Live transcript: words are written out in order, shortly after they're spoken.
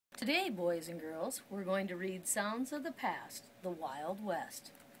Today, boys and girls, we're going to read Sounds of the Past, the Wild West.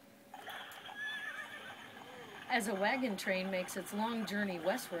 As a wagon train makes its long journey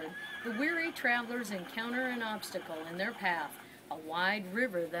westward, the weary travelers encounter an obstacle in their path, a wide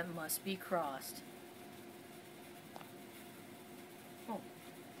river that must be crossed.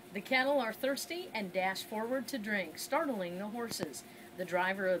 The cattle are thirsty and dash forward to drink, startling the horses. The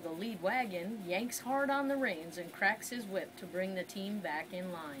driver of the lead wagon yanks hard on the reins and cracks his whip to bring the team back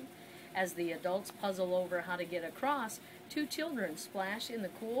in line. As the adults puzzle over how to get across, two children splash in the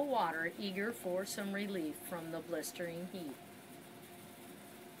cool water, eager for some relief from the blistering heat.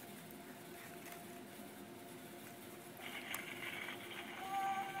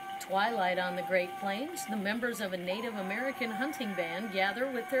 Twilight on the Great Plains, the members of a Native American hunting band gather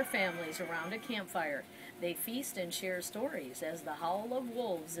with their families around a campfire. They feast and share stories as the howl of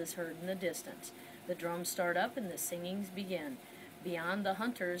wolves is heard in the distance. The drums start up and the singings begin. Beyond the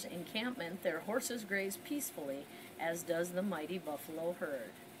hunters' encampment, their horses graze peacefully, as does the mighty buffalo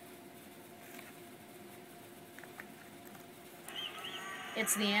herd.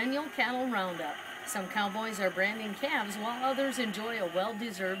 It's the annual cattle roundup. Some cowboys are branding calves while others enjoy a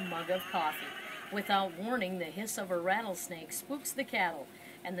well-deserved mug of coffee. Without warning, the hiss of a rattlesnake spooks the cattle,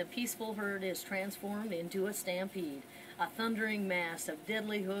 and the peaceful herd is transformed into a stampede, a thundering mass of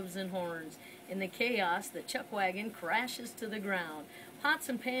deadly hooves and horns. In the chaos, the chuck wagon crashes to the ground. Pots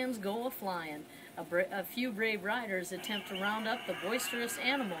and pans go a-flying. A few brave riders attempt to round up the boisterous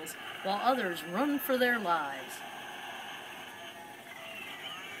animals, while others run for their lives.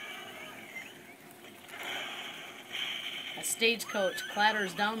 A stagecoach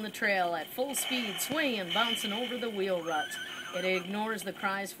clatters down the trail at full speed, swaying and bouncing over the wheel ruts. It ignores the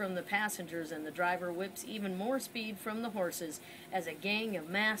cries from the passengers, and the driver whips even more speed from the horses as a gang of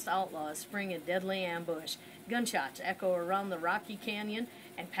masked outlaws spring a deadly ambush. Gunshots echo around the rocky canyon,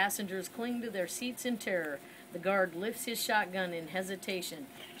 and passengers cling to their seats in terror. The guard lifts his shotgun in hesitation.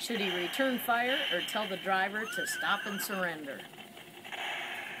 Should he return fire or tell the driver to stop and surrender?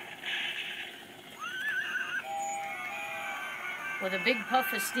 With a big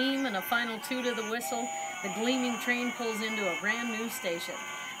puff of steam and a final toot of the whistle, the gleaming train pulls into a brand new station.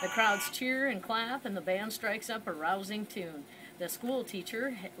 The crowds cheer and clap, and the band strikes up a rousing tune. The school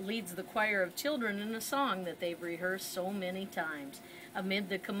teacher leads the choir of children in a song that they've rehearsed so many times. Amid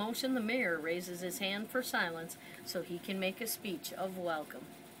the commotion, the mayor raises his hand for silence so he can make a speech of welcome.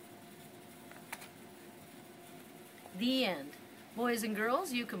 The end. Boys and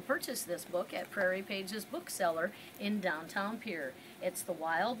girls, you can purchase this book at Prairie Pages Bookseller in downtown Pierre. It's The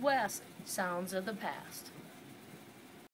Wild West, Sounds of the Past.